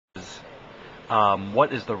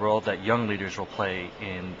what is the role that young leaders will play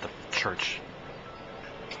in the church?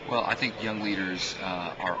 Well, I think young leaders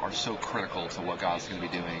are so critical to what God's going to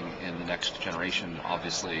be doing in the next generation,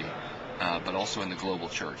 obviously, but also in the global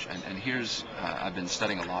church. And here's, I've been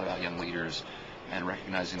studying a lot about young leaders and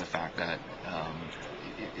recognizing the fact that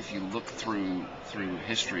if you look through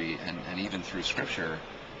history and even through Scripture,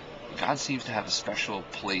 God seems to have a special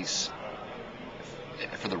place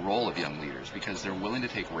for the role of young leaders because they're willing to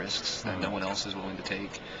take risks that no one else is willing to take.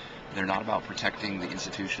 They're not about protecting the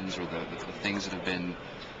institutions or the things that have been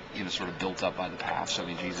sort of built up by the past. So, I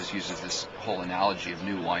mean, Jesus uses this whole analogy of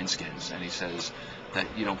new wineskins, and he says that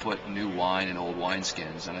you don't put new wine in old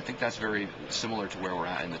wineskins. And I think that's very similar to where we're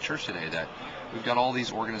at in the church today, that we've got all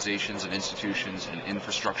these organizations and institutions and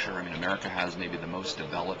infrastructure. I mean, America has maybe the most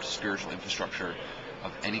developed spiritual infrastructure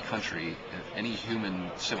of any country, of any human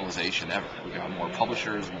civilization ever. We've got more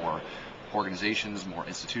publishers, more organizations, more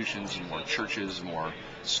institutions, more churches, more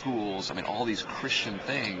schools. I mean, all these Christian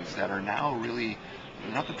things that are now really,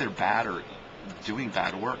 not that they're bad or doing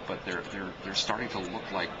bad work, but they're starting to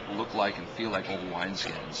look like and feel like old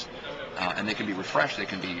wineskins. And they can be refreshed, they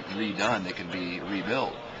can be redone, they can be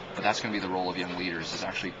rebuilt. But that's going to be the role of young leaders, is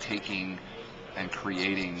actually taking and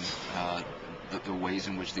creating the ways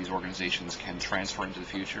in which these organizations can transfer into the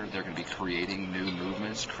future. They're going to be creating new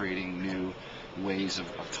movements, creating new ways of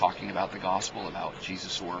talking about the gospel, about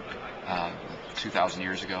Jesus' work 2,000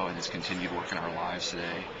 years ago and his continued work in our lives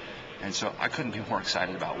today. And so I couldn't be more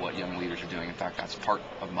excited about what young leaders are doing. In fact, that's part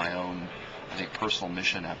of my own, I think, personal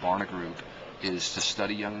mission at Barna Group, is to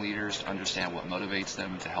study young leaders, to understand what motivates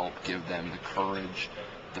them, to help give them the courage,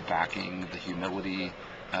 the backing, the humility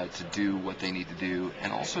to do what they need to do,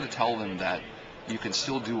 and also to tell them that you can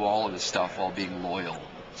still do all of this stuff while being loyal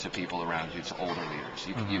to people around you, to older leaders.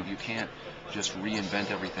 You can't just reinvent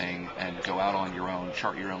everything and go out on your own,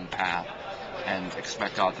 chart your own path, and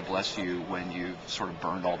expect God to bless you when you've sort of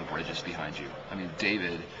burned all the bridges behind you. I mean,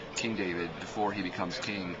 King David, before he becomes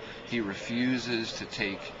king, he refuses to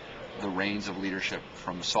take the reins of leadership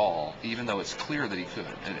from Saul, even though it's clear that he could.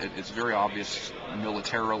 And it's very obvious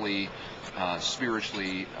militarily,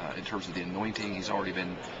 spiritually, in terms of the anointing. He's already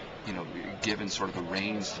been given sort of the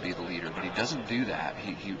reins to be the leader, but he doesn't do that.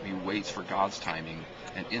 He waits for God's timing,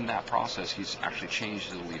 and in that process, he's actually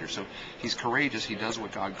changed to the leader. So he's courageous. He does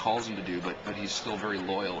what God calls him to do, but he's still very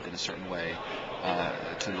loyal in a certain way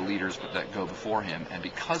to the leaders that go before him. And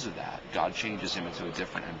because of that, God changes him into a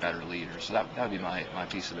different and better leader. So that would be my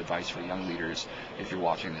piece of advice for young leaders if you're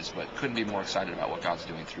watching this. But couldn't be more excited about what God's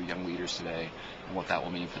doing through young leaders today and what that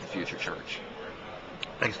will mean for the future church.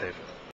 Thanks, Dave.